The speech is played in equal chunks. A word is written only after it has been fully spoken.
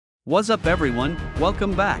What's up everyone,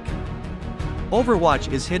 welcome back.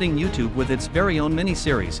 Overwatch is hitting YouTube with its very own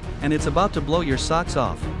mini-series, and it's about to blow your socks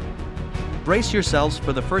off. Brace yourselves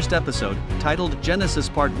for the first episode, titled Genesis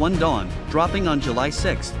Part 1 Dawn, dropping on July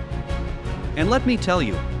 6th. And let me tell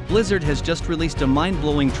you, Blizzard has just released a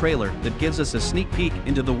mind-blowing trailer that gives us a sneak peek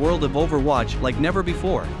into the world of Overwatch like never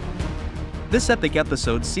before. This epic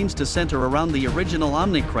episode seems to center around the original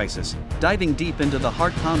Omnic Crisis, diving deep into the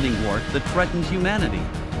heart-pounding war that threatened humanity.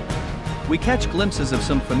 We catch glimpses of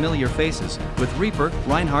some familiar faces, with Reaper,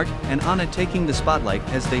 Reinhardt, and Ana taking the spotlight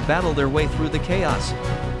as they battle their way through the chaos.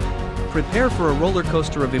 Prepare for a roller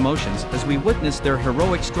coaster of emotions as we witness their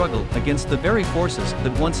heroic struggle against the very forces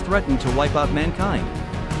that once threatened to wipe out mankind.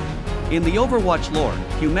 In the Overwatch lore,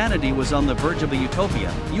 humanity was on the verge of a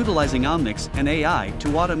utopia, utilizing omnics and AI to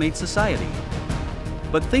automate society.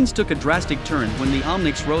 But things took a drastic turn when the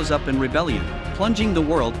omnics rose up in rebellion, plunging the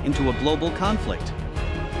world into a global conflict.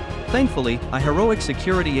 Thankfully, a heroic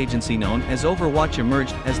security agency known as Overwatch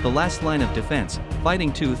emerged as the last line of defense,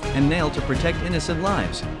 fighting tooth and nail to protect innocent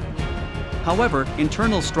lives. However,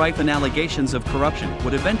 internal strife and allegations of corruption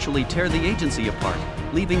would eventually tear the agency apart,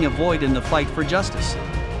 leaving a void in the fight for justice.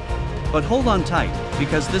 But hold on tight,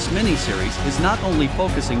 because this mini-series is not only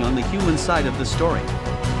focusing on the human side of the story.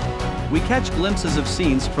 We catch glimpses of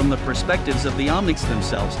scenes from the perspectives of the omnics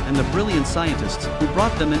themselves and the brilliant scientists who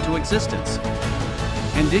brought them into existence.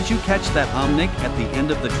 And did you catch that omnic at the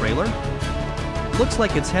end of the trailer? Looks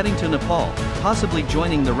like it's heading to Nepal, possibly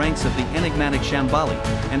joining the ranks of the enigmatic Shambhali,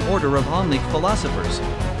 an order of omnic philosophers.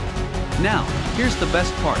 Now, here's the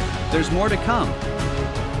best part, there's more to come.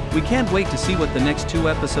 We can't wait to see what the next 2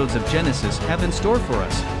 episodes of Genesis have in store for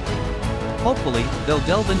us. Hopefully, they'll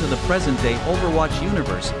delve into the present-day Overwatch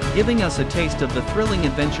universe, giving us a taste of the thrilling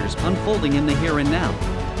adventures unfolding in the here and now.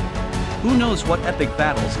 Who knows what epic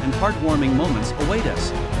battles and heartwarming moments await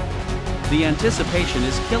us? The anticipation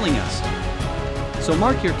is killing us. So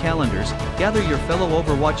mark your calendars, gather your fellow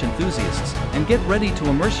Overwatch enthusiasts, and get ready to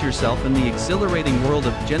immerse yourself in the exhilarating world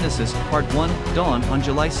of Genesis Part 1 Dawn on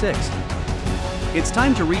July 6th. It's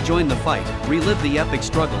time to rejoin the fight, relive the epic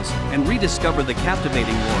struggles, and rediscover the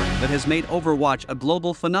captivating lore that has made Overwatch a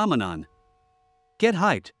global phenomenon. Get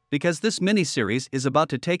hyped, because this mini-series is about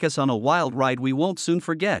to take us on a wild ride we won't soon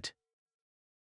forget.